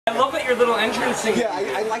I love that your little entrance thing. Yeah,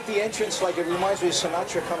 I like the entrance, like it reminds me of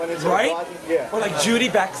Sinatra coming into the right? garden. Yeah. Or like Judy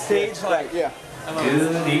backstage, yeah, like. yeah.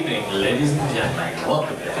 Good evening, ladies and gentlemen.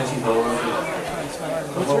 Welcome to 54.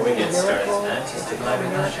 Before we get started tonight, just to glad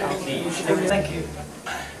we're not please. Thank you.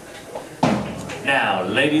 Now,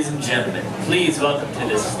 ladies and gentlemen, please welcome to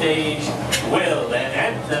the stage Will and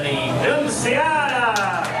Anthony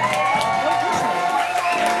NUNZIATA.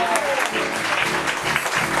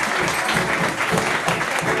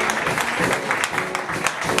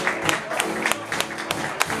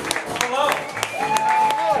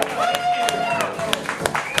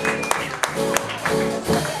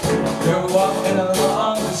 You're walking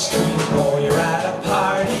along the street, or you're at a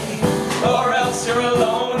party, or else you're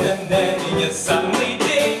alone and then you suddenly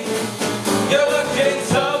ding. You look in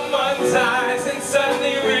someone's eyes and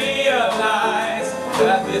suddenly realize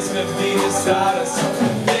that this could be the start of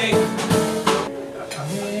something big.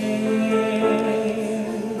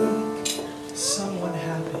 Make someone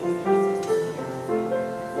happy.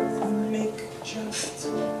 Make just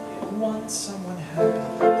one someone happy.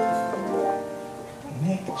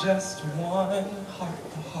 Make just one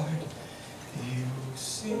heart-to-heart you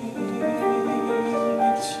see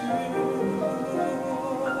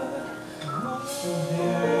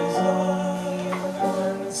There's only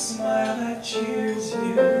one smile that cheers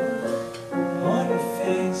you, one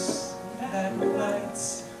face that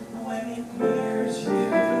lights when it nears you,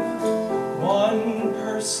 one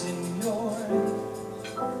person you're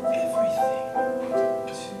everything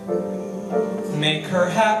to. Make her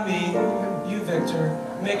happy. You, Victor,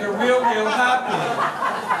 make her real happy.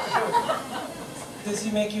 Does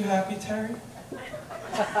he make you happy, Terry?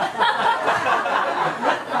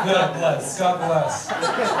 God bless, God bless.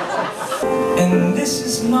 And this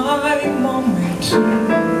is my moment,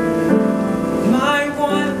 my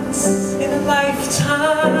once in a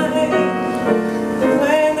lifetime,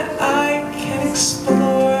 when